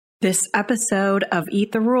This episode of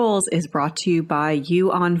Eat the Rules is brought to you by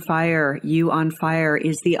You on Fire. You on Fire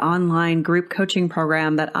is the online group coaching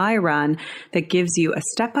program that I run that gives you a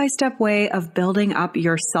step-by-step way of building up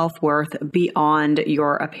your self-worth beyond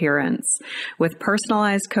your appearance. With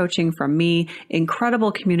personalized coaching from me,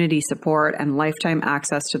 incredible community support, and lifetime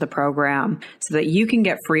access to the program so that you can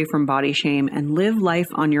get free from body shame and live life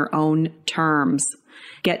on your own terms.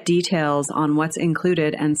 Get details on what's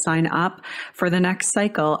included and sign up for the next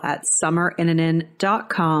cycle at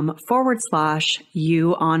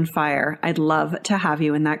summerinnanen.com/you on fire. I'd love to have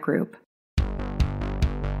you in that group.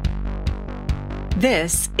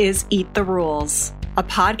 This is Eat the Rules, a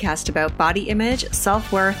podcast about body image,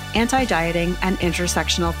 self-worth, anti-dieting, and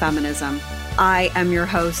intersectional feminism. I am your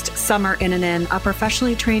host, Summer Innanen, a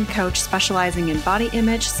professionally trained coach specializing in body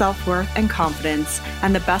image, self-worth, and confidence,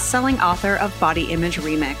 and the best-selling author of Body Image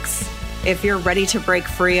Remix. If you're ready to break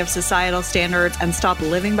free of societal standards and stop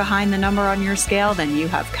living behind the number on your scale, then you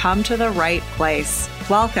have come to the right place.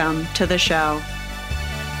 Welcome to the show.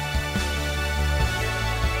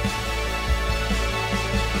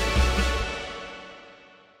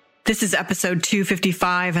 This is episode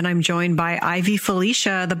 255, and I'm joined by Ivy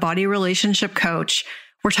Felicia, the body relationship coach.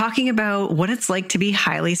 We're talking about what it's like to be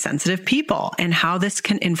highly sensitive people and how this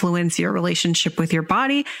can influence your relationship with your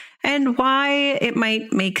body and why it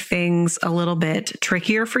might make things a little bit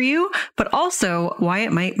trickier for you, but also why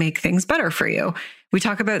it might make things better for you. We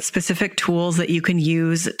talk about specific tools that you can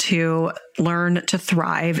use to learn to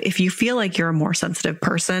thrive if you feel like you're a more sensitive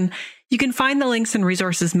person. You can find the links and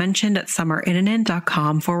resources mentioned at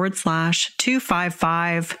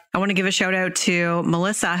summerinnanen.com/255. I want to give a shout out to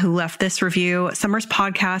Melissa, who left this review. Summer's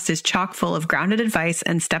podcast is chock full of grounded advice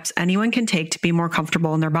and steps anyone can take to be more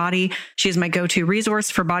comfortable in their body. She is my go-to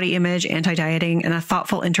resource for body image, anti-dieting, and a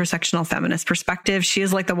thoughtful intersectional feminist perspective. She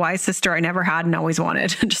is like the wise sister I never had and always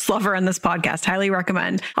wanted. Just love her in this podcast. Highly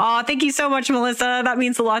recommend. Oh, thank you so much, Melissa. That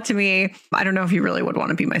means a lot to me. I don't know if you really would want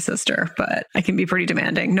to be my sister, but I can be pretty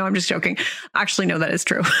demanding. No, I'm just joking. Actually, no, that is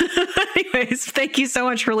true. Anyways, thank you so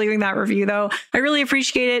much for leaving that review, though. I really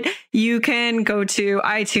appreciate it. You can go to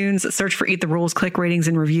iTunes, search for Eat the Rules, click ratings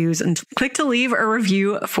and reviews, and click to leave a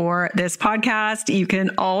review for this podcast. You can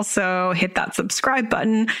also hit that subscribe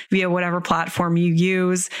button via whatever platform you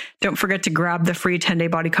use. Don't forget to grab the free 10-day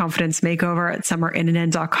body confidence makeover at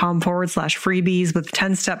summerinnanen.com/freebies with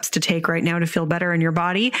 10 steps to take right now to feel better in your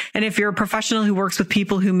body. And if you're a professional who works with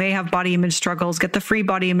people who may have body image struggles, get the free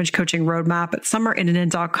body image coaching roadmap at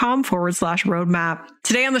summerinnanen.com/roadmap.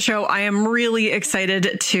 Today on the show, I am really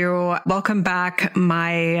excited to welcome back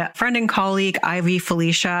my friend and colleague, Ivy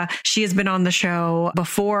Felicia. She has been on the show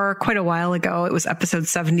before quite a while ago. It was episode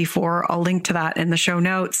 74. I'll link to that in the show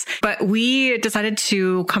notes. But we decided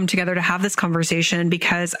to come together to have this conversation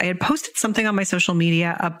because I had posted something on my social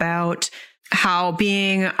media about how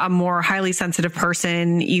being a more highly sensitive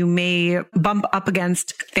person, you may bump up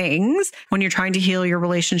against things when you're trying to heal your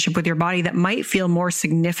relationship with your body that might feel more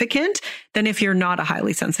significant than if you're not a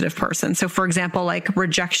highly sensitive person. So for example, like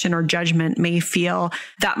rejection or judgment may feel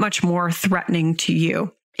that much more threatening to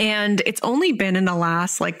you. And it's only been in the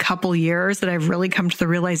last couple years that I've really come to the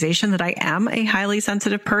realization that I am a highly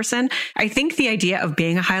sensitive person. I think the idea of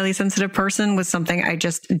being a highly sensitive person was something I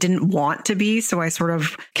just didn't want to be. So I sort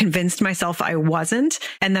of convinced myself I wasn't.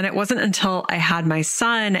 And then it wasn't until I had my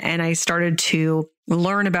son and I started to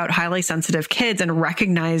learn about highly sensitive kids and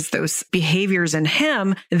recognize those behaviors in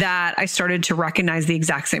him that I started to recognize the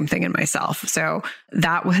exact same thing in myself. So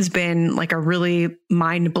that has been like a really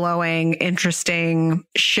mind-blowing, interesting,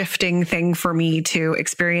 shifting thing for me to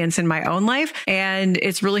experience in my own life. And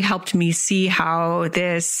it's really helped me see how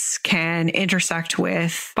this can intersect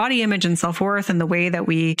with body image and self-worth and the way that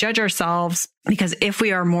we judge ourselves. Because if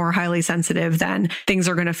we are more highly sensitive, then things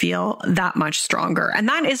are going to feel that much stronger. And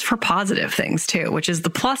that is for positive things too, which is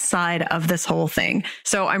the plus side of this whole thing.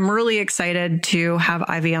 So I'm really excited to have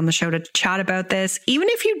Ivy on the show to chat about this. Even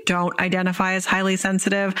if you don't identify as highly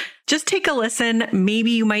sensitive, just take a listen.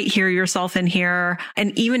 Maybe you might hear yourself in here.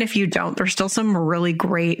 And even if you don't, there's still some really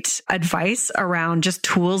great advice around just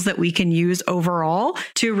tools that we can use overall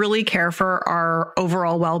to really care for our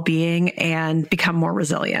overall well-being and become more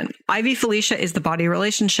resilient. Ivy Felicia is the body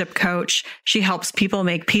relationship coach. She helps people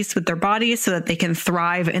make peace with their bodies so that they can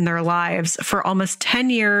thrive in their lives. For almost 10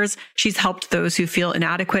 years, she's helped those who feel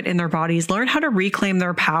inadequate in their bodies learn how to reclaim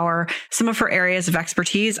their power. Some of her areas of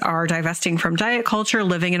expertise are divesting from diet culture,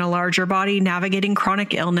 living in a larger body, navigating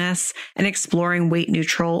chronic illness, and exploring weight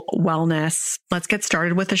neutral wellness. Let's get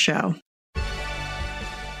started with the show.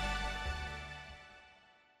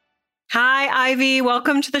 Hi, Ivy.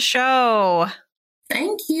 Welcome to the show.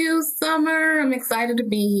 Thank you, Summer. I'm excited to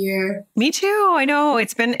be here. Me too. I know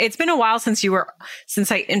it's been a while since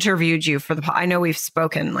I interviewed you for I know we've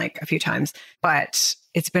spoken like a few times, but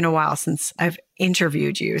it's been a while since I've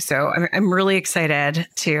interviewed you. So I'm really excited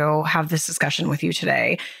to have this discussion with you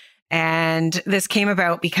today. And this came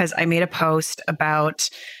about because I made a post about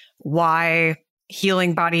why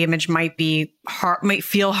healing body image might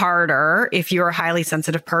feel harder if you're a highly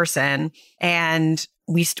sensitive person. And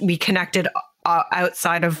we connected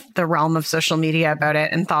outside of the realm of social media about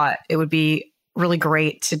it and thought it would be really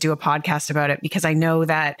great to do a podcast about it because I know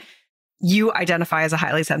that you identify as a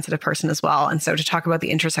highly sensitive person as well. And so to talk about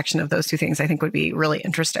the intersection of those two things, I think would be really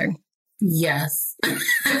interesting. Yes.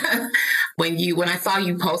 When I saw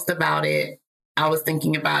you post about it, I was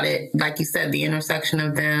thinking about it, like you said, the intersection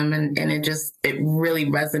of them. And it really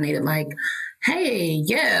resonated like, hey,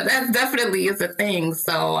 yeah, that definitely is a thing.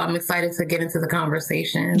 So I'm excited to get into the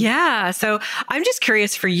conversation. Yeah. So I'm just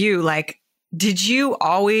curious for you, like, did you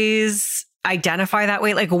always identify that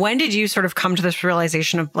way? Like, when did you sort of come to this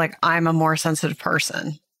realization of like, I'm a more sensitive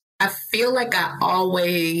person? I feel like I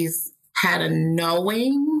always had a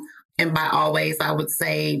knowing. And by always, I would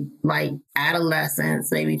say like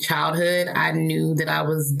adolescence, maybe childhood, I knew that I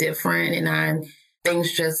was different and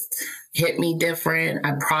things just hit me different.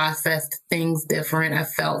 I processed things different. I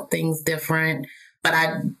felt things different, but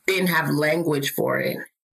I didn't have language for it.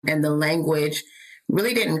 And the language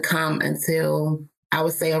really didn't come until I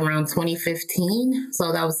would say around 2015.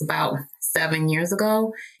 So that was about 7 years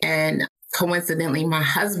ago. And coincidentally, my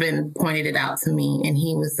husband pointed it out to me and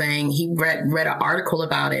he was saying he read an article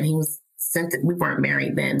about it and we weren't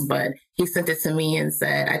married then, but he sent it to me and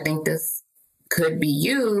said, I think this could be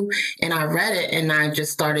you. And I read it and I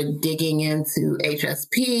just started digging into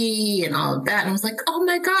HSP and all of that. And I was like, oh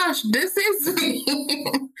my gosh, this is me.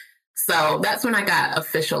 So that's when I got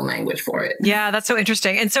official language for it. Yeah, that's so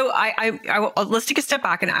interesting. And so let's take a step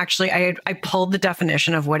back and actually I pulled the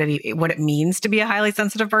definition of what it means to be a highly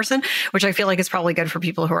sensitive person, which I feel like is probably good for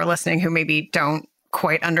people who are listening who maybe don't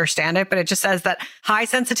quite understand it. But it just says that high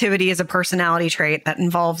sensitivity is a personality trait that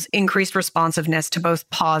involves increased responsiveness to both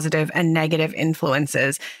positive and negative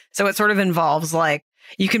influences. So it sort of involves like,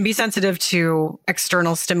 you can be sensitive to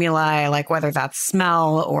external stimuli, like whether that's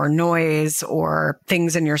smell or noise or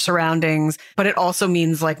things in your surroundings. But it also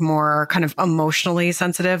means like more kind of emotionally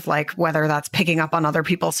sensitive, like whether that's picking up on other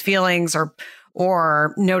people's feelings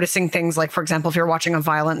or noticing things like, for example, if you're watching a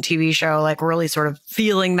violent TV show, like really sort of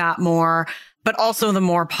feeling that more. But also the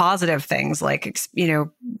more positive things like,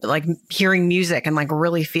 like hearing music and like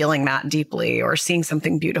really feeling that deeply or seeing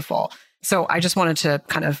something beautiful. So I just wanted to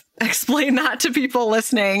kind of explain that to people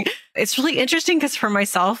listening. It's really interesting because for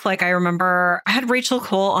myself, like I remember I had Rachel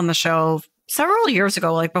Cole on the show several years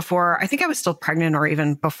ago, like before, I think I was still pregnant or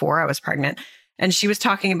even before I was pregnant. And she was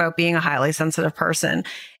talking about being a highly sensitive person.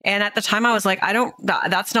 And at the time I was like,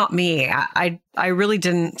 that's not me. I really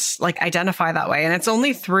didn't like identify that way. And it's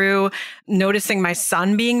only through noticing my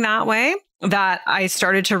son being that way that I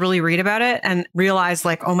started to really read about it and realize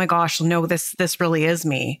like, oh my gosh, no, this really is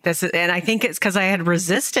me. And I think it's because I had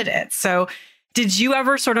resisted it. So did you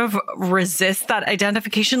ever sort of resist that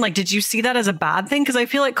identification? Like, did you see that as a bad thing? Because I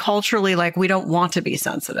feel like culturally, like we don't want to be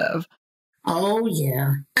sensitive. Oh,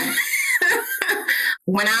 yeah.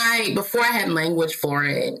 Before I had language for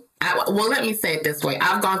it, let me say it this way.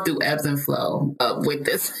 I've gone through ebbs and flow with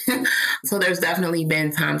this. So there's definitely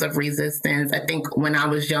been times of resistance. I think when I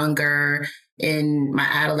was younger, in my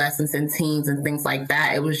adolescence and teens and things like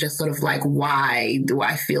that, it was just sort of like, why do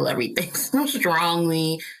I feel everything so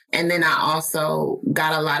strongly? And then I also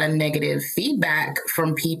got a lot of negative feedback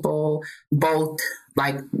from people, both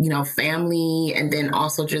like, family, and then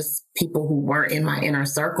also just people who weren't in my inner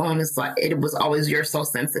circle. And it's like, it was always, you're so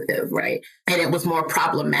sensitive, right? And it was more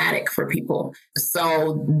problematic for people.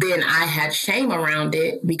 So then I had shame around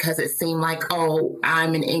it because it seemed like, oh,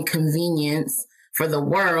 I'm an inconvenience for the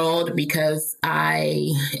world because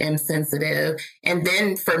I am sensitive. And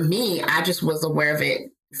then for me, I just was aware of it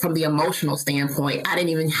from the emotional standpoint. I didn't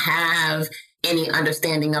even have any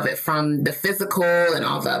understanding of it from the physical and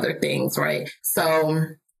all the other things, right? So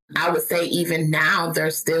I would say even now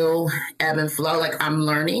there's still ebb and flow. Like I'm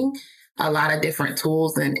learning a lot of different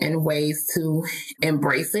tools and ways to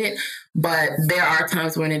embrace it. But there are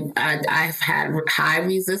times when I've had high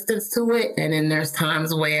resistance to it. And then there's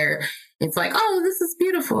times where it's like, oh, this is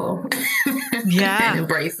beautiful. Yeah. And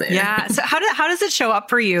embrace it. Yeah. So how does it show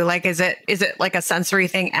up for you? Like, is it like a sensory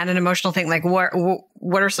thing and an emotional thing? Like what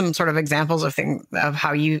are some sort of examples of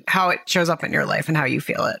how it shows up in your life and how you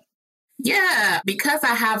feel it? Yeah, because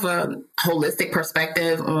I have a holistic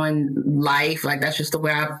perspective on life, like that's just the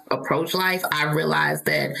way I approach life. I realize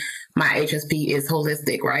that my HSP is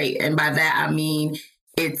holistic, right? And by that, I mean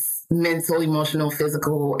it's mental, emotional,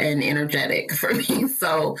 physical, and energetic for me.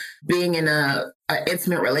 So being in a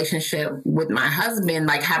intimate relationship with my husband,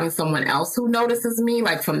 like having someone else who notices me,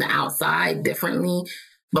 like from the outside differently,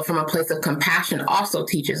 but from a place of compassion also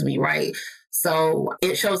teaches me, right? So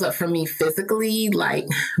it shows up for me physically, like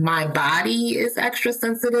my body is extra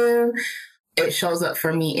sensitive. It shows up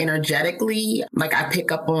for me energetically, like I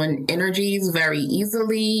pick up on energies very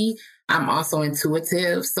easily. I'm also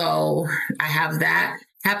intuitive, so I have that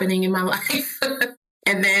happening in my life.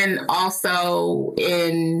 And then also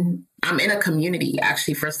I'm in a community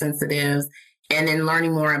actually for sensitives. And in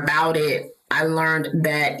learning more about it, I learned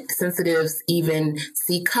that sensitives even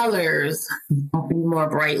see colors more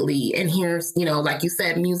brightly and hear, like you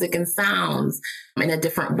said, music and sounds in a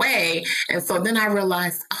different way. And so then I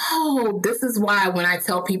realized, oh, this is why when I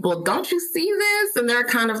tell people, don't you see this? And they're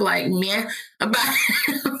kind of like, meh about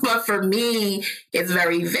it. But for me, it's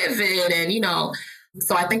very vivid and,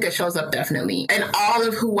 so I think it shows up definitely. And all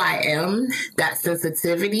of who I am, that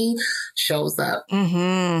sensitivity shows up.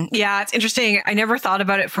 Mm-hmm. Yeah, it's interesting. I never thought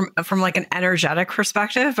about it from like an energetic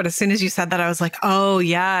perspective, but as soon as you said that, I was like, oh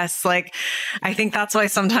yes. Like, I think that's why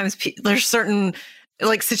sometimes there's certain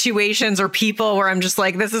like situations or people where I'm just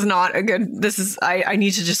like, this is not a good, I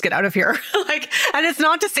need to just get out of here. Like, and it's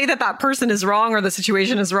not to say that that person is wrong or the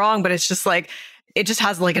situation is wrong, but it's just like, it just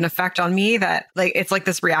has like an effect on me that like, it's like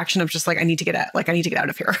this reaction of just like, I need to get out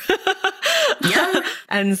of here. Yeah.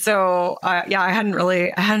 And so, I hadn't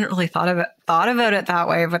really thought about it that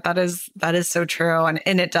way, but that is so true. And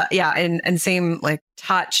it, and same like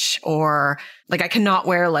touch or like, I cannot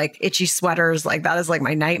wear like itchy sweaters. Like that is like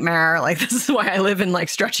my nightmare. Like this is why I live in like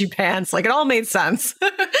stretchy pants. Like it all made sense.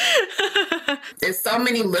 There's so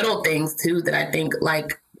many little things too that I think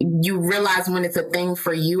like, you realize when it's a thing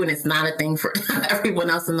for you and it's not a thing for everyone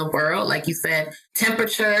else in the world. Like you said,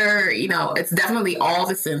 temperature, it's definitely all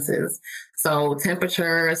the senses. So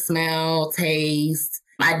temperature, smell, taste.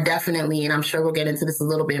 I definitely, and I'm sure we'll get into this a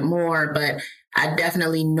little bit more, but I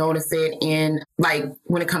definitely notice it in like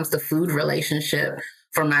when it comes to food relationship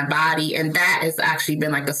for my body. And that has actually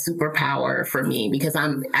been like a superpower for me because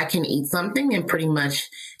I can eat something and pretty much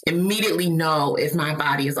immediately know if my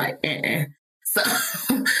body is like, So,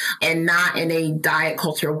 and not in a diet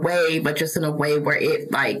culture way, but just in a way where it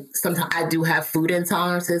like, sometimes I do have food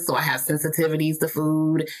intolerances. So I have sensitivities to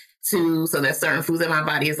food too. So there's certain foods that my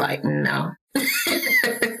body is like, no.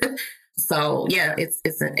 So yeah, it's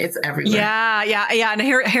everywhere. Yeah. And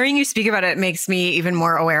hearing you speak about it makes me even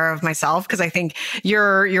more aware of myself because I think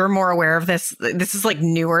you're more aware of this. This is like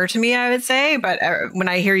newer to me, I would say. But when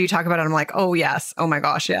I hear you talk about it, I'm like, oh yes, oh my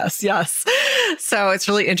gosh, yes. So it's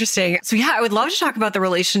really interesting. So yeah, I would love to talk about the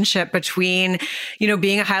relationship between,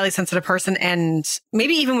 being a highly sensitive person and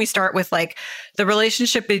maybe even we start with like the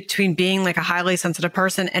relationship between being like a highly sensitive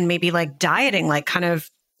person and maybe like dieting, like kind of.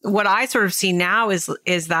 What I sort of see now is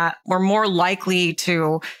that we're more likely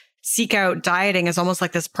to seek out dieting as almost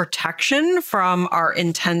like this protection from our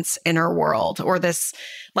intense inner world or this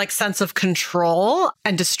like sense of control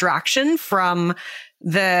and distraction from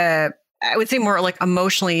I would say more like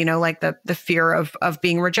emotionally, like the fear of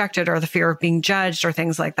being rejected or the fear of being judged or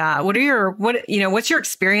things like that. What's your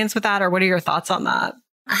experience with that or what are your thoughts on that?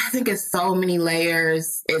 I think it's so many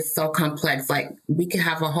layers. It's so complex. Like we could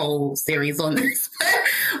have a whole series on this,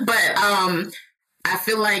 but I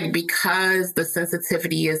feel like because the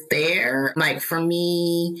sensitivity is there, like for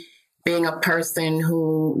me, being a person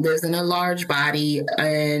who lives in a large body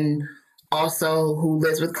and also who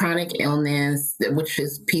lives with chronic illness, which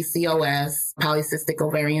is PCOS, polycystic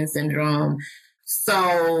ovarian syndrome.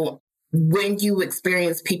 So when you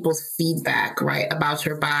experience people's feedback, right, about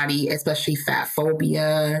your body, especially fat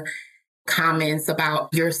phobia, comments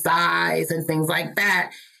about your size and things like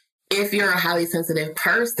that, if you're a highly sensitive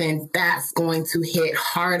person, that's going to hit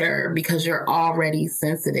harder because you're already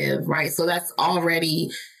sensitive, right? So that's already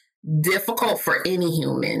difficult for any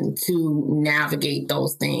human to navigate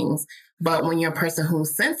those things. But when you're a person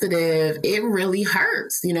who's sensitive, it really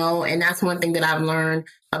hurts, and that's one thing that I've learned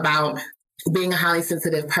about being a highly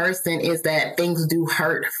sensitive person is that things do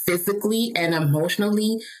hurt physically and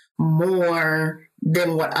emotionally more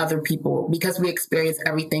than what other people, because we experience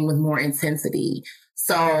everything with more intensity.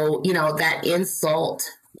 So, that insult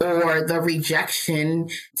or the rejection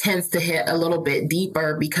tends to hit a little bit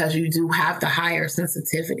deeper because you do have the higher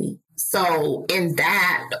sensitivity. So in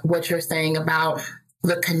that, what you're saying about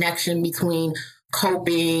the connection between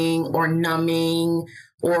coping or numbing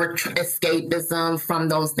or escapism from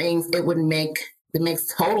those things, it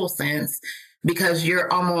makes total sense, because you're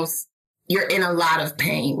in a lot of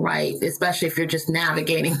pain, right? Especially if you're just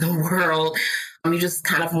navigating the world. You just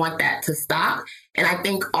kind of want that to stop. And I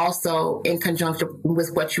think also in conjunction with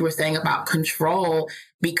what you were saying about control,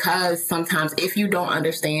 because sometimes if you don't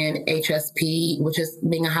understand HSP, which is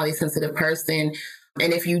being a highly sensitive person,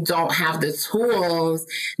 and if you don't have the tools,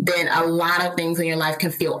 then a lot of things in your life can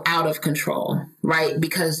feel out of control, right?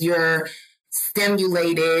 Because you're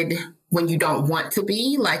stimulated when you don't want to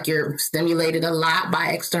be, like you're stimulated a lot by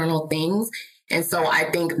external things. And so I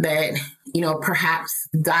think that, perhaps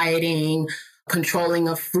dieting, controlling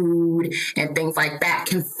of food and things like that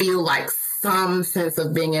can feel like some sense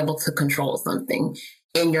of being able to control something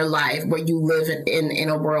in your life where you live in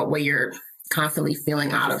a world where you're constantly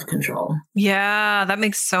feeling out of control. Yeah, that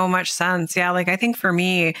makes so much sense. Yeah, like I think for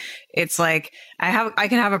me, it's like I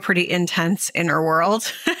can have a pretty intense inner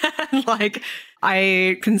world. Like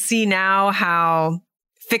I can see now how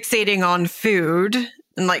fixating on food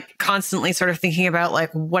and like constantly sort of thinking about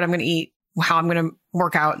like what I'm going to eat, how I'm going to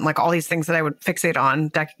work out, and like all these things that I would fixate on,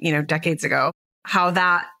 decades ago, how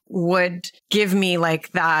that would give me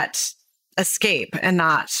like that escape and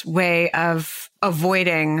that way of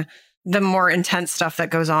avoiding the more intense stuff that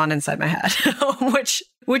goes on inside my head,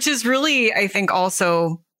 which is really, I think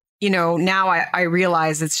also, now I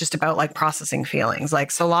realize it's just about like processing feelings. Like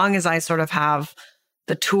so long as I sort of have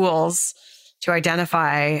the tools to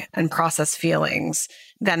identify and process feelings,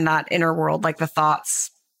 then that inner world, like the thoughts,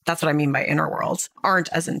 that's what I mean by inner world, aren't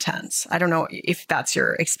as intense. I don't know if that's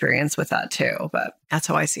your experience with that too, but that's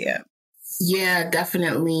how I see it. Yeah,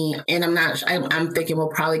 definitely. And I'm thinking we'll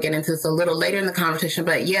probably get into this a little later in the conversation,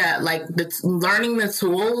 but yeah, like learning the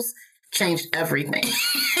tools changed everything.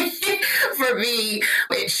 For me,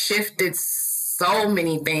 it shifted so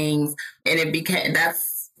many things, and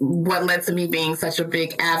that's what led to me being such a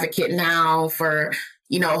big advocate now for,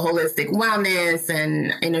 holistic wellness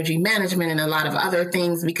and energy management and a lot of other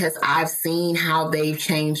things, because I've seen how they've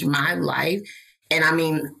changed my life. And I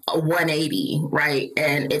mean, 180, right?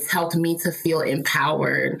 And it's helped me to feel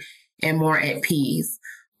empowered and more at peace.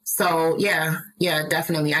 So yeah,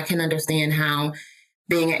 definitely. I can understand how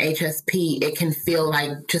being an HSP, it can feel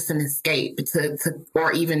like just an escape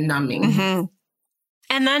or even numbing. Mm-hmm.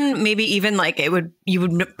 And then maybe even like you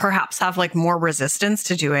would perhaps have like more resistance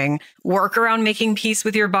to doing work around making peace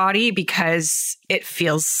with your body because it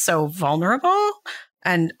feels so vulnerable,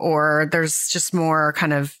 or there's just more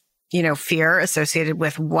kind of fear associated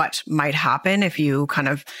with what might happen if you kind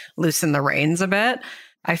of loosen the reins a bit.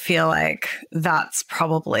 I feel like that's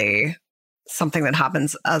probably something that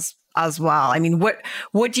happens as well. I mean,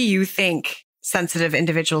 what do you think sensitive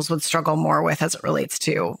individuals would struggle more with as it relates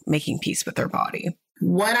to making peace with their body?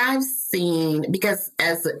 What I've seen, because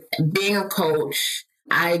as being a coach,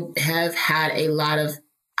 I have had a lot of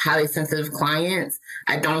highly sensitive clients.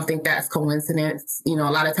 I don't think that's coincidence. A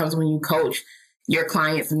lot of times when you coach, your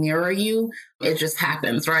clients mirror you. It just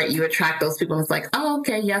happens, right? You attract those people and it's like, oh,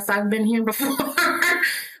 okay, yes, I've been here before.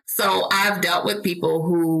 So I've dealt with people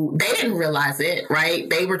who they didn't realize it, right?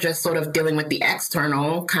 They were just sort of dealing with the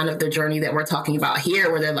external, kind of the journey that we're talking about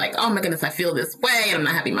here, where they're like, oh my goodness, I feel this way. I'm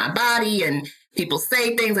not happy in my body. And people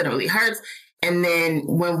say things and it really hurts. And then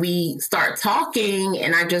when we start talking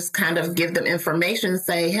and I just kind of give them information,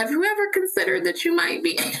 say, have you ever considered that you might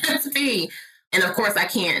be HSP? And of course, I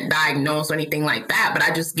can't diagnose or anything like that, but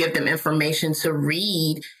I just give them information to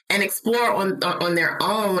read and explore on their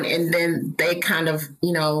own. And then they kind of,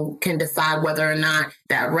 can decide whether or not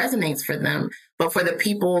that resonates for them. But for the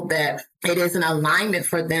people that it is an alignment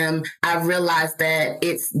for them, I realized that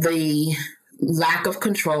it's the lack of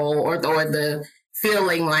control or the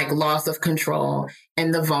feeling like loss of control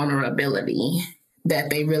and the vulnerability that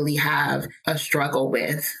they really have a struggle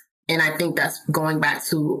with. And I think that's going back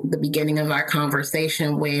to the beginning of our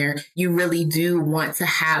conversation, where you really do want to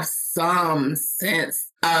have some sense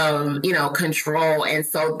of, control. And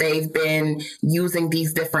so they've been using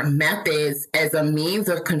these different methods as a means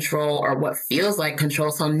of control, or what feels like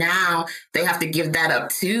control. So now they have to give that up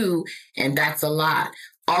too. And that's a lot.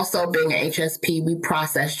 Also, being an HSP, we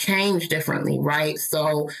process change differently, right?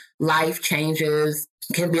 So life changes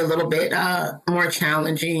can be a little bit more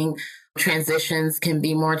challenging. Transitions can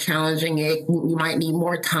be more challenging. You might need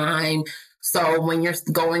more time. So when you're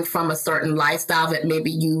going from a certain lifestyle that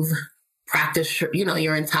maybe you've practiced,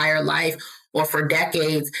 your entire life or for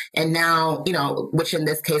decades, and now, which in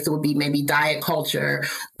this case, it would be maybe diet culture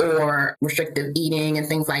or restrictive eating and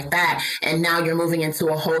things like that. And now you're moving into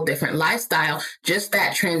a whole different lifestyle. Just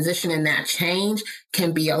that transition and that change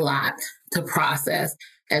can be a lot to process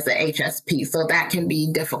as a HSP. So that can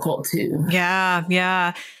be difficult too. Yeah.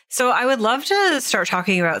 Yeah. So I would love to start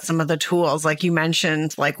talking about some of the tools. Like you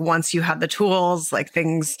mentioned, like once you had the tools, like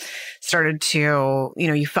things started to,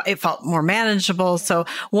 it felt more manageable. So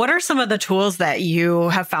what are some of the tools that you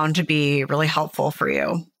have found to be really helpful for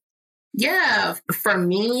you? Yeah, for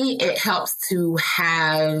me, it helps to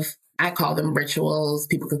have, I call them rituals.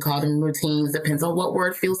 People could call them routines, depends on what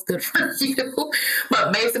word feels good for you.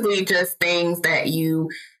 But basically just things that you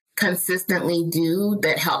consistently do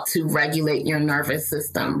that help to regulate your nervous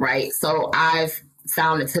system, right? So I've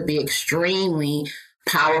found it to be extremely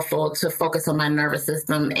powerful to focus on my nervous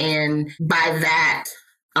system. And by that,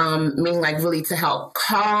 meaning like really to help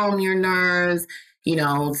calm your nerves,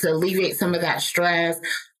 to alleviate some of that stress.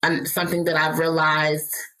 And something that I've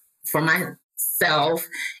realized for myself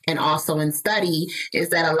and also in study is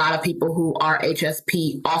that a lot of people who are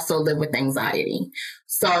HSP also live with anxiety.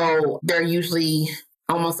 So they're usually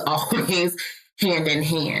almost always hand in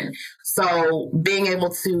hand. So being able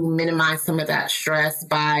to minimize some of that stress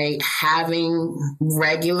by having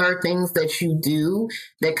regular things that you do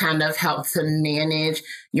that kind of help to manage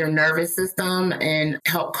your nervous system and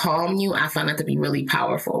help calm you, I find that to be really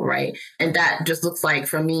powerful, right? And that just looks like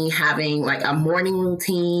for me having like a morning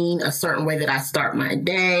routine, a certain way that I start my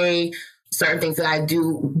day, certain things that I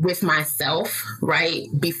do with myself, right?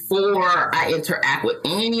 Before I interact with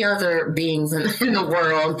any other beings in the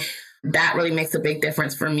world. That really makes a big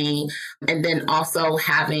difference for me. And then also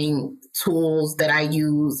having tools that I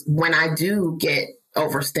use when I do get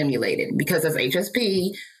overstimulated, because as HSP,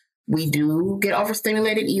 we do get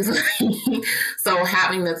overstimulated easily. So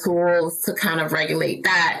having the tools to kind of regulate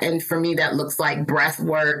that. And for me, that looks like breath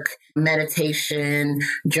work, meditation,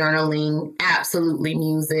 journaling, absolutely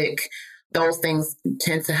music. Those things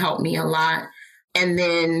tend to help me a lot. And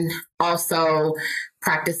then also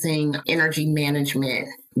practicing energy management,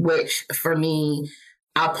 which for me,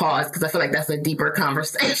 I'll pause because I feel like that's a deeper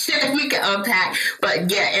conversation we can unpack.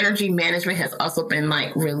 But yeah, energy management has also been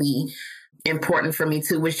like really important for me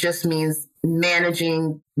too, which just means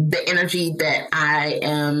managing the energy that I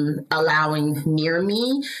am allowing near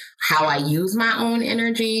me, how I use my own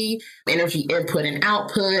energy input and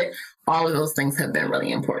output. All of those things have been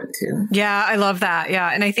really important too. Yeah, I love that. Yeah.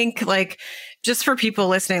 And I think like, just for people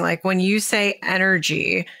listening, like when you say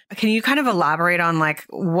energy, can you kind of elaborate on like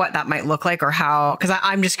what that might look like or how? Because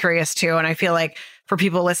I'm just curious too. And I feel like for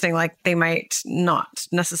people listening, like they might not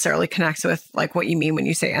necessarily connect with like what you mean when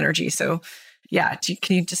you say energy. So yeah,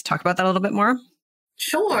 can you just talk about that a little bit more?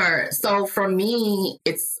 Sure. So for me,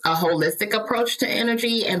 it's a holistic approach to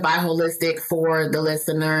energy. And by holistic, for the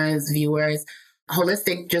listeners, viewers,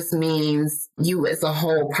 holistic just means you as a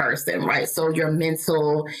whole person, right? So your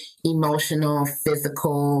mental, emotional,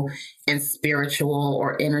 physical, and spiritual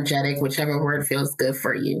or energetic, whichever word feels good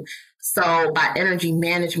for you. So by energy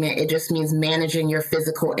management, it just means managing your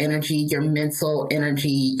physical energy, your mental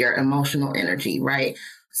energy, your emotional energy, right?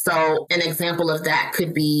 So an example of that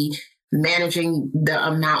could be managing the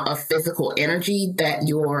amount of physical energy that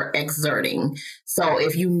you're exerting. So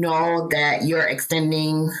if you know that you're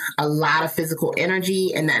extending a lot of physical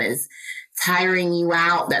energy and that is tiring you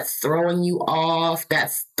out, that's throwing you off,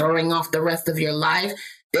 that's throwing off the rest of your life,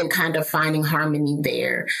 then kind of finding harmony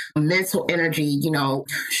there. Mental energy,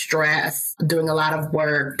 stress, doing a lot of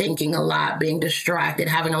work, thinking a lot, being distracted,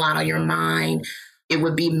 having a lot on your mind. It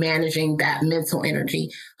would be managing that mental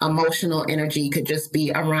energy. Emotional energy could just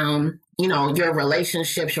be around, your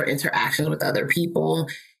relationships, your interactions with other people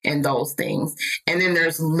and those things. And then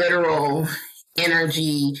there's literal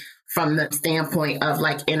energy from the standpoint of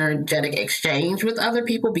like energetic exchange with other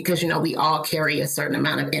people, because, we all carry a certain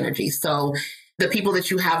amount of energy. So the people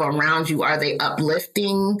that you have around you, are they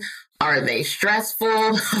uplifting? Are they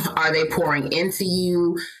stressful? Are they pouring into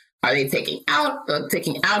you? Are they taking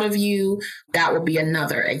out of you? That would be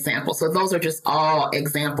another example. So those are just all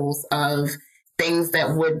examples of things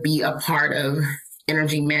that would be a part of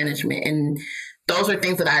energy management. And those are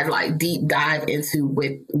things that I like deep dive into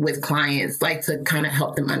with clients, like to kind of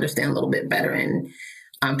help them understand a little bit better and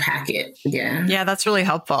unpack it. Yeah. Yeah, that's really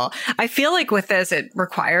helpful. I feel like with this, it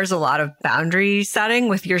requires a lot of boundary setting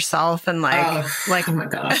with yourself and oh my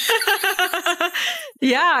gosh.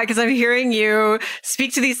 Yeah, because I'm hearing you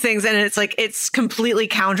speak to these things and it's like, it's completely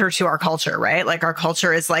counter to our culture, right? Like our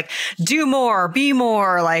culture is like, do more, be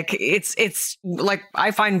more. Like it's like, I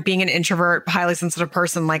find being an introvert, highly sensitive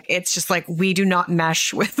person, like it's just like, we do not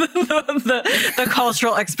mesh with the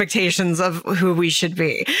cultural expectations of who we should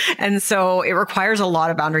be. And so it requires a lot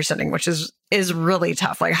of boundary setting, which is is really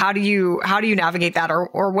tough. Like, how do you navigate that?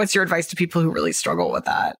 Or what's your advice to people who really struggle with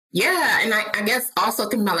that? Yeah. And I guess also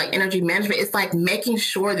thinking about like energy management, it's like making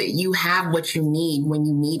sure that you have what you need when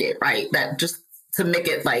you need it, right? That just to make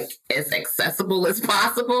it like as accessible as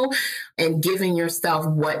possible and giving yourself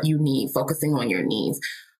what you need, focusing on your needs.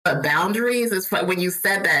 But boundaries is when you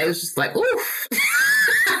said that, it was just like, oof.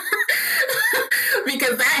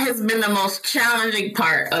 Because that has been the most challenging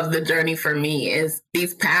part of the journey for me is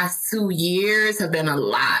these past 2 years have been a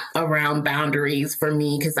lot around boundaries for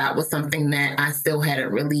me because that was something that I still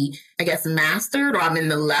hadn't really, I guess, mastered, or I'm in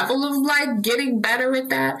the level of like getting better at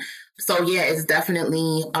that. So yeah, it's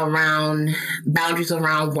definitely around boundaries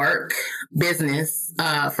around work, business,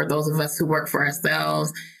 for those of us who work for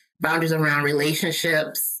ourselves, boundaries around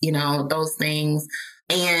relationships, those things.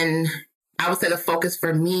 And I would say the focus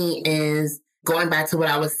for me is going back to what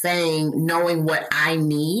I was saying, knowing what I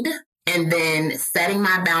need and then setting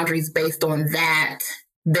my boundaries based on that,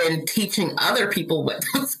 then teaching other people what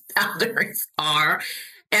those boundaries are,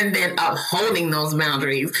 and then upholding those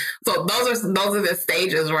boundaries. So those are the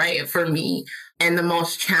stages, right, for me. And the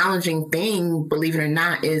most challenging thing, believe it or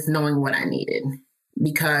not, is knowing what I needed,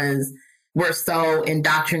 because we're so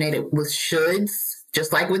indoctrinated with shoulds,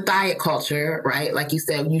 just like with diet culture, right? Like you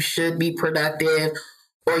said, you should be productive,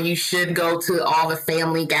 or you should go to all the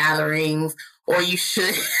family gatherings, or you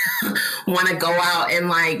should want to go out and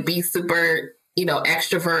like be super,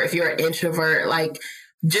 extrovert if you're an introvert. Like,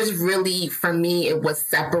 just really, for me, it was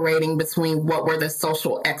separating between what were the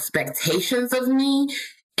social expectations of me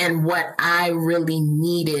and what I really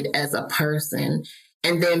needed as a person.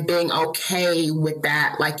 And then being okay with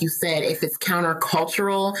that. Like you said, if it's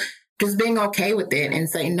countercultural, just being okay with it and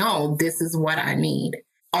saying, no, this is what I need.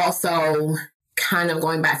 Also, kind of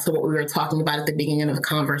going back to what we were talking about at the beginning of the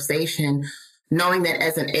conversation, knowing that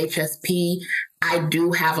as an HSP, I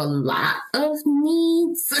do have a lot of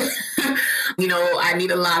needs. I need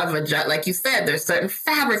a lot of like you said, there's certain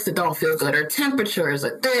fabrics that don't feel good, or temperatures,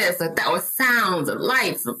 or this, or that, or sounds, or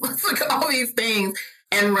lights, like all these things,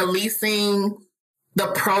 and releasing the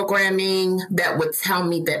programming that would tell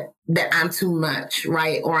me that I'm too much,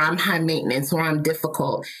 right? Or I'm high maintenance, or I'm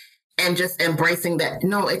difficult. And just embracing that,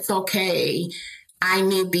 no, it's okay. I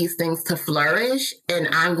need these things to flourish, and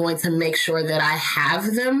I'm going to make sure that I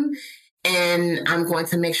have them. And I'm going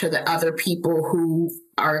to make sure that other people who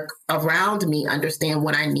are around me understand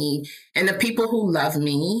what I need. And the people who love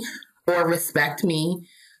me or respect me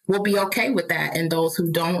will be okay with that. And those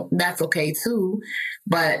who don't, that's okay too.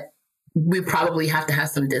 But we probably have to have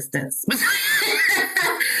some distance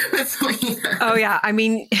between us. Oh, yeah. I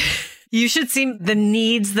mean, you should see the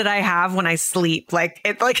needs that I have when I sleep. Like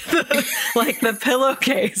the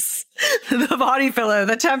pillowcase, the body pillow,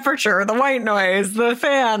 the temperature, the white noise, the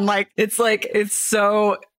fan. It's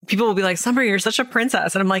so, people will be like, Summer, you're such a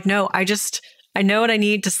princess. And I'm like, no, I know what I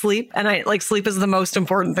need to sleep. And sleep is the most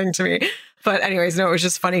important thing to me. But anyways, no, it was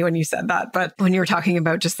just funny when you said that. But when you were talking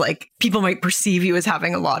about just like people might perceive you as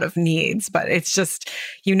having a lot of needs, but it's just,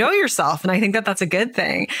 yourself. And I think that that's a good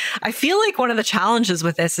thing. I feel like one of the challenges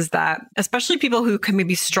with this is that, especially people who can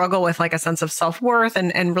maybe struggle with like a sense of self-worth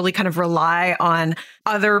and really kind of rely on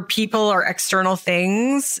other people or external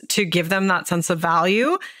things to give them that sense of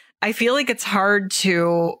value. I feel like it's hard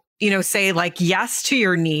to say like yes to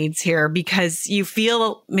your needs here because you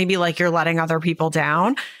feel maybe like you're letting other people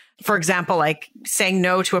down. For example, like saying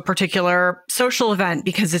no to a particular social event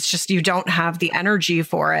because it's just you don't have the energy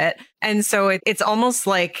for it. And so it's almost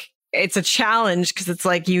like it's a challenge because it's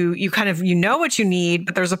like you kind of what you need,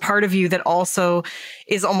 but there's a part of you that also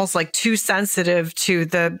is almost like too sensitive to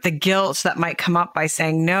the guilt that might come up by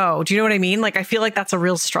saying no. Do you know what I mean? Like I feel like that's a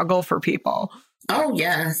real struggle for people. Oh,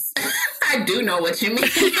 yes. I do know what you mean.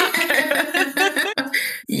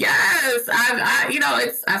 Yes.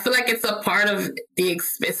 I feel like it's a part of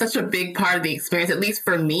it's such a big part of the experience. At least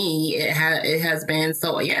for me, it has been.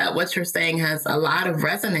 So yeah, what you're saying has a lot of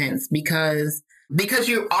resonance because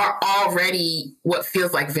you are already what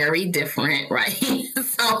feels like very different, right?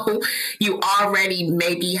 So you already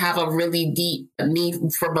maybe have a really deep need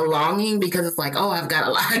for belonging because it's like, oh, I've got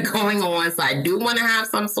a lot going on. So I do want to have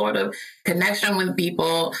some sort of connection with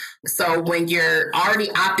people. So when you're already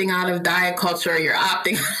opting out of diet culture, you're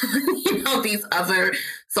opting out, these other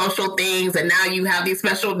social things, and now you have these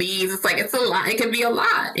special needs. It's like, it's a lot. It can be a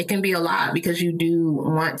lot. It can be a lot because you do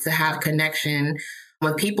want to have connection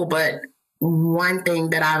with people. But one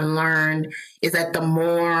thing that I've learned is that the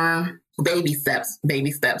more baby steps,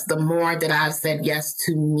 the more that I've said yes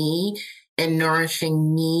to me and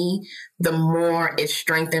nourishing me, the more it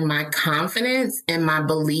strengthened my confidence and my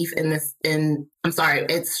belief in this.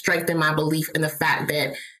 It strengthened my belief in the fact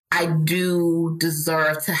that I do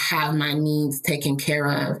deserve to have my needs taken care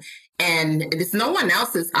of. And it's no one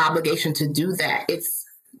else's obligation to do that. It's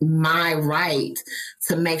my right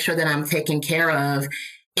to make sure that I'm taken care of.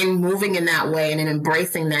 In moving in that way and in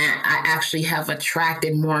embracing that, I actually have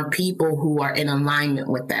attracted more people who are in alignment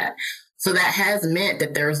with that. So that has meant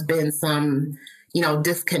that there's been some,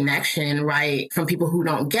 disconnection, right, from people who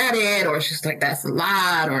don't get it, or it's just like, that's a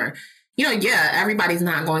lot, or, everybody's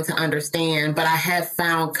not going to understand. But I have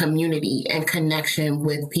found community and connection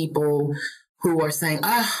with people who are saying,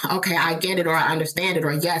 oh, okay, I get it, or I understand it,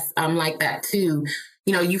 or yes, I'm like that too.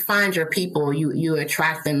 You find your people, you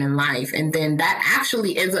attract them in life. And then that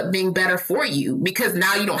actually ends up being better for you, because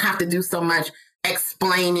now you don't have to do so much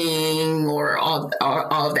explaining or all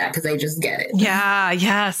of that, because they just get it. Yeah.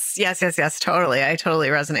 Yes. Totally. I totally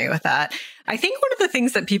resonate with that. I think one of the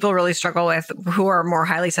things that people really struggle with who are more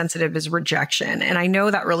highly sensitive is rejection. And I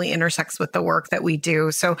know that really intersects with the work that we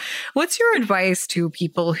do. So what's your advice to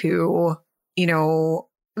people who,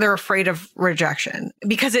 they're afraid of rejection?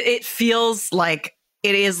 Because it feels like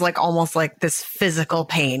it is like almost like this physical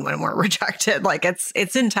pain when we're rejected. Like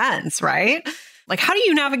it's intense, right? Like, how do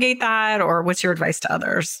you navigate that? Or what's your advice to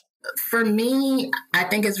others? For me, I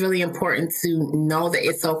think it's really important to know that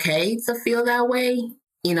it's okay to feel that way.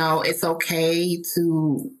 It's okay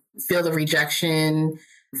to feel the rejection,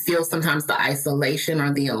 feel sometimes the isolation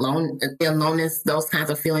or the aloneness, those kinds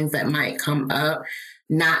of feelings that might come up.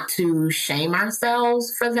 Not to shame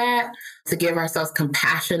ourselves for that, to give ourselves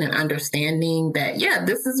compassion and understanding that, yeah,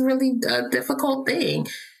 this is really a difficult thing,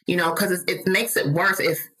 because it makes it worse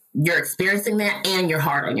if you're experiencing that and you're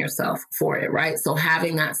hard on yourself for it, right? So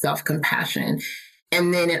having that self-compassion.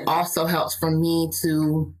 And then it also helps for me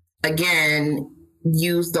to, again,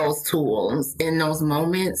 use those tools in those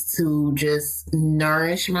moments to just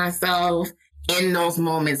nourish myself in those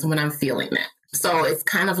moments when I'm feeling that. So it's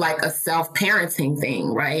kind of like a self-parenting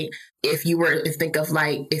thing, right? If you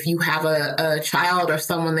have a child or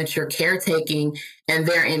someone that you're caretaking and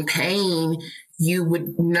they're in pain, you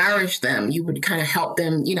would nourish them. You would kind of help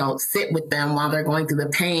them, sit with them while they're going through the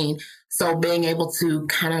pain. So being able to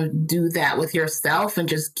kind of do that with yourself and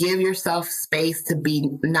just give yourself space to be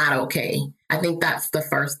not okay. I think that's the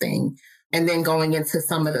first thing. And then going into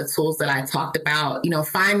some of the tools that I talked about,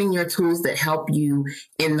 finding your tools that help you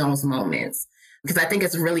in those moments. Because I think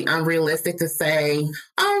it's really unrealistic to say,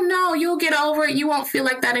 oh, no, you'll get over it. You won't feel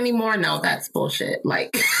like that anymore. No, that's bullshit.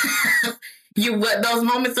 Like those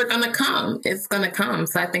moments are going to come. It's going to come.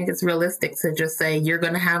 So I think it's realistic to just say you're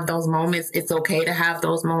going to have those moments. It's okay to have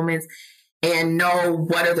those moments, and know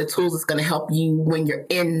what are the tools that's going to help you when you're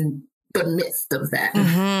in the midst of that.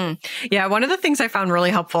 Mm-hmm. Yeah. One of the things I found really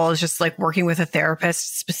helpful is just like working with a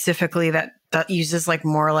therapist specifically that uses like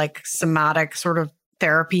more like somatic sort of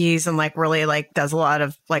therapies and like really like does a lot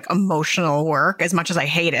of like emotional work. As much as I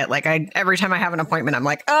hate it, like every time I have an appointment, I'm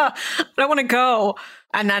like, I don't want to go.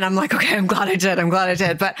 And then I'm like, okay, I'm glad I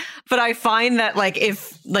did. But I find that like,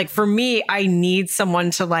 if like for me, I need someone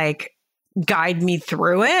to like guide me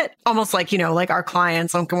through it, almost like, like our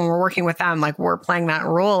clients, like when we're working with them, like we're playing that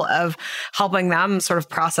role of helping them sort of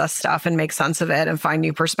process stuff and make sense of it and find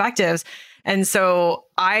new perspectives. And so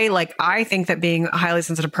I think that being a highly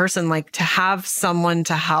sensitive person, like to have someone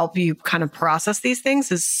to help you kind of process these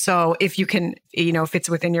things is so, if you can, if it's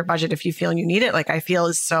within your budget, if you feel you need it, like I feel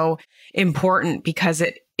is so important because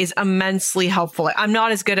it is immensely helpful. I'm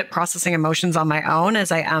not as good at processing emotions on my own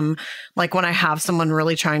as I am like when I have someone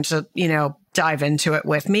really trying to, dive into it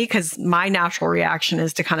with me, because my natural reaction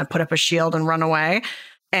is to kind of put up a shield and run away.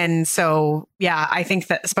 And so, yeah, I think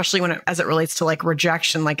that especially as it relates to like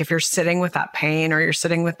rejection, like if you're sitting with that pain or you're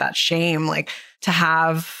sitting with that shame, like to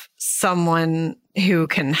have someone who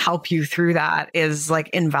can help you through that is like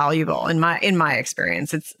invaluable in my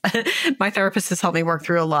experience. It's my therapist has helped me work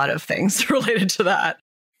through a lot of things related to that.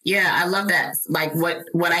 Yeah, I love that. Like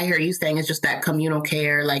what I hear you saying is just that communal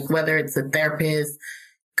care, like whether it's a therapist,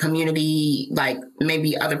 community, like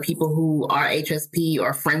maybe other people who are HSP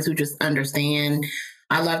or friends who just understand.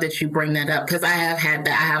 I love that you bring that up because I have had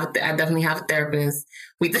that. I definitely have a therapist.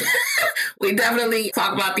 We definitely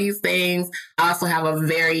talk about these things. I also have a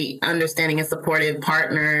very understanding and supportive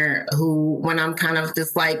partner who, when I'm kind of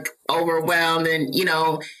just like overwhelmed and,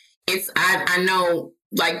 I know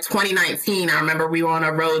like 2019, I remember we were on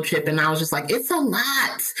a road trip and I was just like, it's a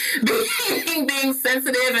lot being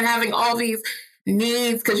sensitive and having all these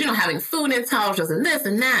needs, because having food intolerance and this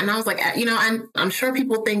and that, and I was like, I'm sure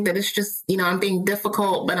people think that it's just I'm being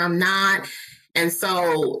difficult, but I'm not. And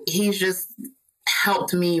so he's just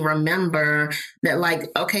helped me remember that, like,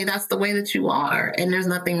 okay, that's the way that you are, and there's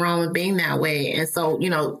nothing wrong with being that way. And so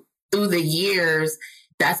through the years,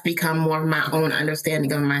 that's become more of my own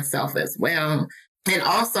understanding of myself as well. And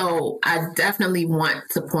also, I definitely want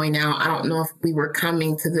to point out, I don't know if we were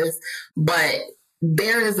coming to this, but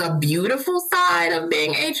there is a beautiful side of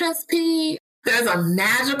being HSP. There's a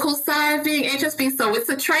magical side of being HSP. So it's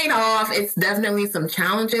a trade-off. It's definitely some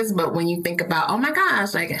challenges. But when you think about, oh my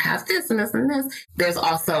gosh, I can have this and this and this, there's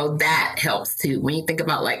also that helps too. When you think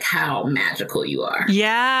about like how magical you are.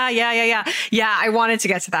 Yeah. Yeah, I wanted to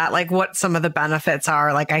get to that, like what some of the benefits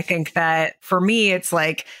are. Like, I think that for me, it's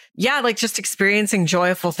like, yeah, like just experiencing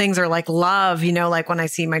joyful things or like love, you know, like when I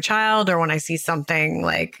see my child or when I see something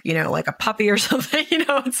like, you know, like a puppy or something, you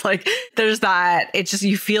know, it's like there's that, it's just,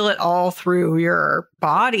 you feel it all through your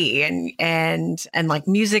body and like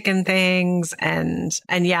music and things. And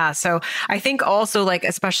yeah, so I think also like,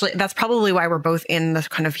 especially that's probably why we're both in the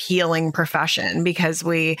kind of healing profession, because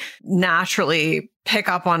we naturally pick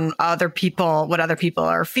up on other people, what other people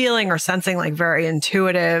are feeling or sensing, like very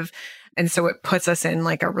intuitive. And so it puts us in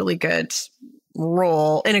like a really good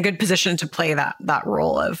role, in a good position to play that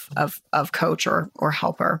role of coach or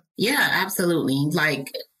helper. Yeah, absolutely.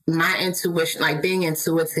 Like my intuition, like being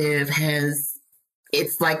intuitive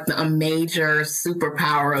it's like a major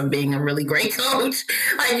superpower of being a really great coach,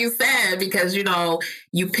 like you said, because, you know,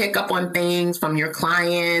 you pick up on things from your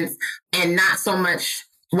clients and not so much.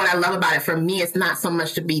 What I love about it for me, it's not so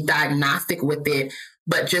much to be diagnostic with it,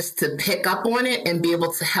 but just to pick up on it and be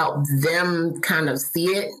able to help them kind of see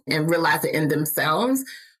it and realize it in themselves,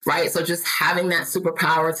 right? So just having that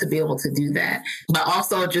superpower to be able to do that. But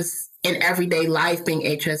also just in everyday life, being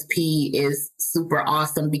HSP is super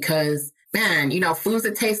awesome because, man, you know, foods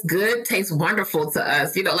that taste good taste wonderful to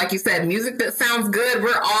us. You know, like you said, music that sounds good,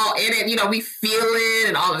 we're all in it. You know, we feel it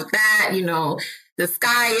and all of that, you know. The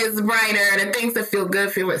sky is brighter. The things that feel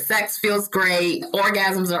good feel it. Sex feels great.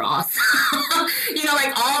 Orgasms are awesome. You know,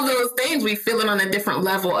 like all those things, we feel it on a different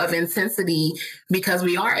level of intensity because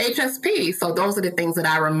we are HSP. So those are the things that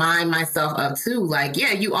I remind myself of too. Like,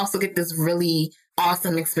 yeah, you also get this really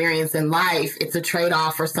awesome experience in life. It's a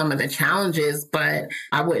trade-off for some of the challenges, but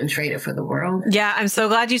I wouldn't trade it for the world. Yeah, I'm so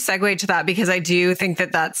glad you segued to that because I do think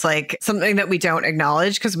that that's like something that we don't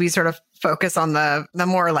acknowledge because we sort of focus on the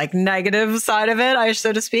more like negative side of it,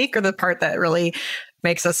 so to speak, or the part that really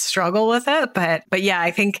makes us struggle with it. But yeah, I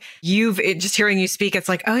think just hearing you speak, it's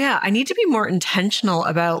like, oh yeah, I need to be more intentional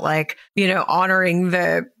about like, you know, honoring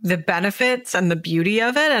the benefits and the beauty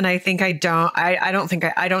of it. And I think I don't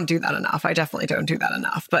do that enough. I definitely don't do that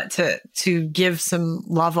enough, but to give some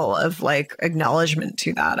level of like acknowledgement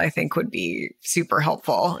to that, I think would be super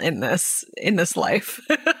helpful in this life.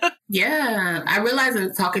 Yeah. I realize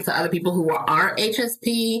in talking to other people who aren't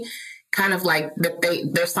HSP, kind of like that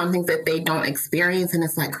there's some things that they don't experience. And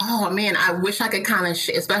it's like, oh man, I wish I could kind of,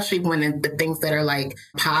 especially when the things that are like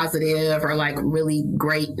positive or like really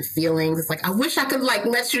great feelings. It's like, I wish I could like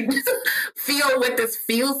let you feel what this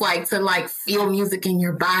feels like to like feel music in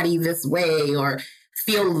your body this way or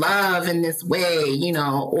feel love in this way, you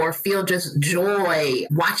know, or feel just joy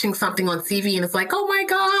watching something on TV and it's like, oh my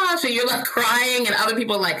gosh, and you're like crying and other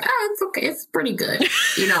people are like, oh, it's okay, it's pretty good,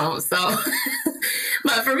 you know, so,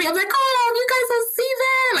 but for me, I'm like, oh, you guys don't see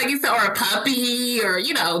that, like you said, or a puppy or,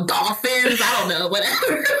 you know, dolphins, I don't know,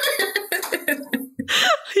 whatever.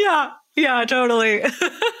 Yeah, totally.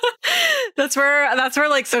 That's where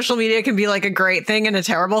like social media can be like a great thing and a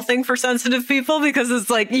terrible thing for sensitive people because it's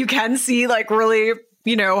like you can see like really,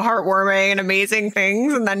 you know, heartwarming and amazing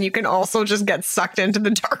things. And then you can also just get sucked into the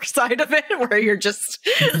dark side of it where you're just,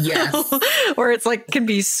 yes, where it's like can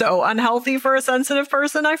be so unhealthy for a sensitive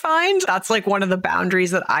person. I find that's like one of the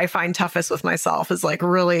boundaries that I find toughest with myself is like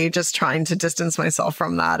really just trying to distance myself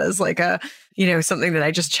from that as like a, you know, something that I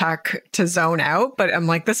just check to zone out. But I'm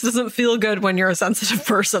like, this doesn't feel good when you're a sensitive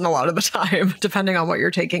person a lot of the time, depending on what you're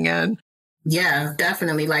taking in. Yeah,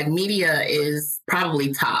 definitely. Like media is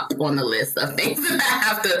probably top on the list of things that I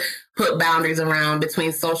have to put boundaries around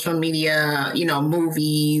between social media, you know,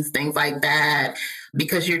 movies, things like that,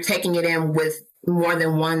 because you're taking it in with more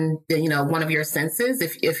than one, you know, one of your senses.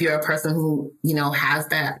 If you're a person who, you know, has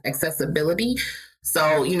that accessibility.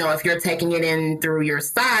 So, you know, if you're taking it in through your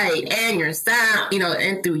sight and your sound, you know,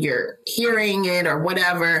 and through your hearing it or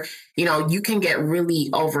whatever, you know, you can get really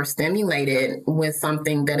overstimulated with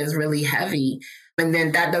something that is really heavy. And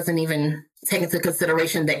then that doesn't even take into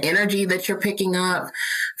consideration the energy that you're picking up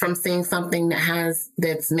from seeing something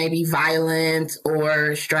that's maybe violent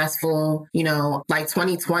or stressful. You know, like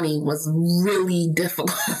 2020 was really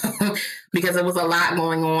difficult because there was a lot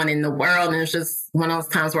going on in the world. And it's just one of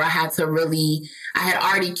those times where I had already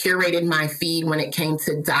curated my feed when it came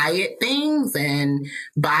to diet things and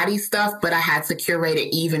body stuff, but I had to curate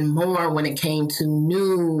it even more when it came to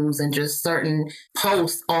news and just certain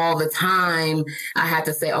posts all the time. I had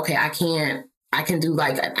to say, okay, I can do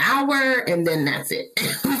like an hour and then that's it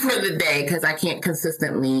for the day, because I can't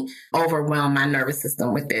consistently overwhelm my nervous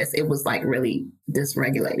system with this. It was like really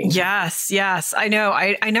dysregulating. Yes. I know.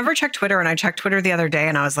 I never checked Twitter, and I checked Twitter the other day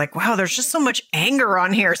and I was like, wow, there's just so much anger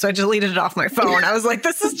on here. So I deleted it off my phone. I was like,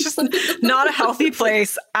 this is just not a healthy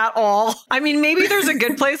place at all. I mean, maybe there's a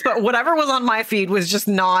good place, but whatever was on my feed was just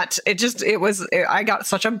not, I got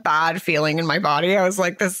such a bad feeling in my body. I was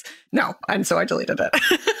like, no. And so I deleted it.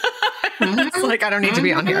 It's like, I don't need to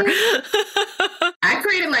be on here. I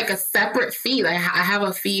created like a separate feed. I have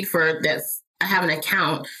a feed I have an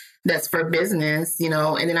account that's for business, you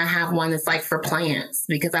know, and then I have one that's like for plants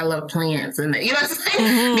because I love plants, and you know what I'm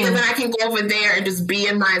saying? Because then I can go over there and just be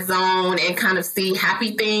in my zone and kind of see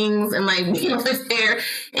happy things and like be over there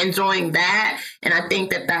enjoying that. And I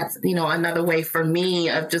think that that's, you know, another way for me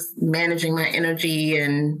of just managing my energy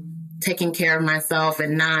and taking care of myself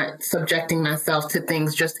and not subjecting myself to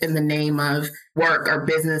things just in the name of work or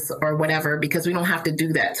business or whatever, because we don't have to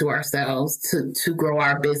do that to ourselves to grow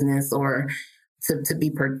our business or to be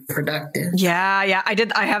productive. Yeah.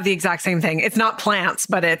 I have the exact same thing. It's not plants,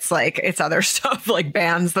 but it's other stuff like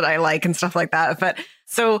bands that I like and stuff like that. But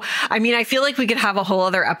so, I mean, I feel like we could have a whole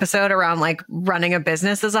other episode around like running a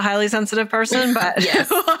business as a highly sensitive person, but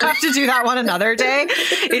we'll have to do that one another day.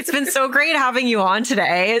 It's been so great having you on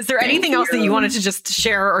today. Is there anything else that you wanted to just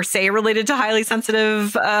share or say related to highly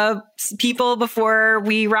sensitive people before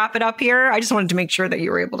we wrap it up here? I just wanted to make sure that you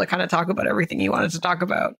were able to kind of talk about everything you wanted to talk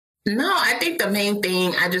about. No, I think the main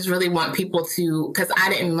thing, I just really want people to, because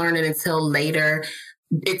I didn't learn it until later,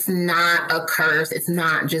 it's not a curse. It's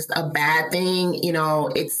not just a bad thing. You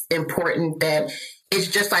know, it's important that it's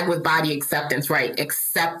just like with body acceptance, right?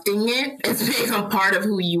 Accepting it as being a part of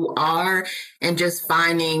who you are and just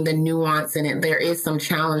finding the nuance in it. There is some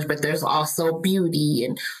challenge, but there's also beauty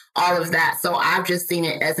and all of that. So I've just seen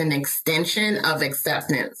it as an extension of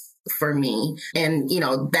acceptance for me. And, you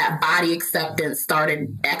know, that body acceptance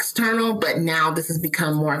started external, but now this has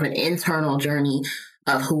become more of an internal journey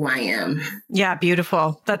of who I am. Yeah,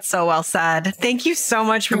 beautiful. That's so well said. Thank you so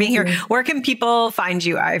much for being here. Where can people find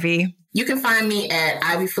you, Ivy? You can find me at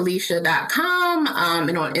ivyfelicia.com.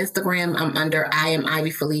 And on Instagram, I'm under I am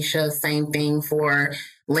Ivy Felicia. Same thing for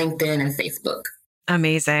LinkedIn and Facebook.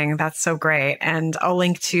 Amazing. That's so great. And I'll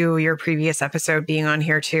link to your previous episode being on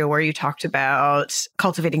here too, where you talked about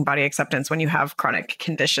cultivating body acceptance when you have chronic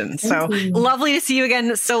conditions. So lovely to see you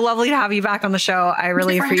again. So lovely to have you back on the show. I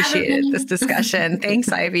really appreciate this discussion. Thanks,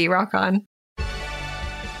 Ivy. Rock on.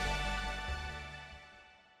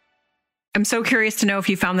 I'm so curious to know if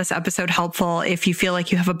you found this episode helpful, if you feel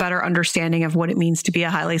like you have a better understanding of what it means to be a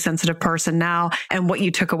highly sensitive person now and what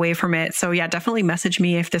you took away from it. So yeah, definitely message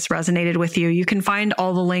me if this resonated with you. You can find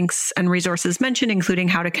all the links and resources mentioned, including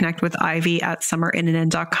how to connect with Ivy at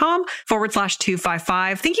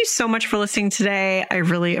summerinnanen.com/255. Thank you so much for listening today. I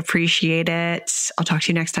really appreciate it. I'll talk to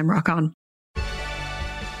you next time. Rock on.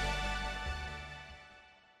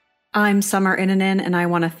 I'm Summer Innanen, and I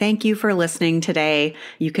want to thank you for listening today.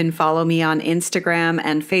 You can follow me on Instagram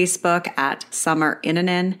and Facebook at Summer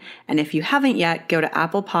Innanen. And if you haven't yet, go to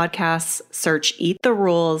Apple Podcasts, search Eat the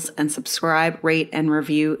Rules, and subscribe, rate, and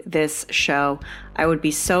review this show. I would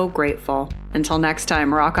be so grateful. Until next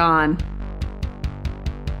time, rock on.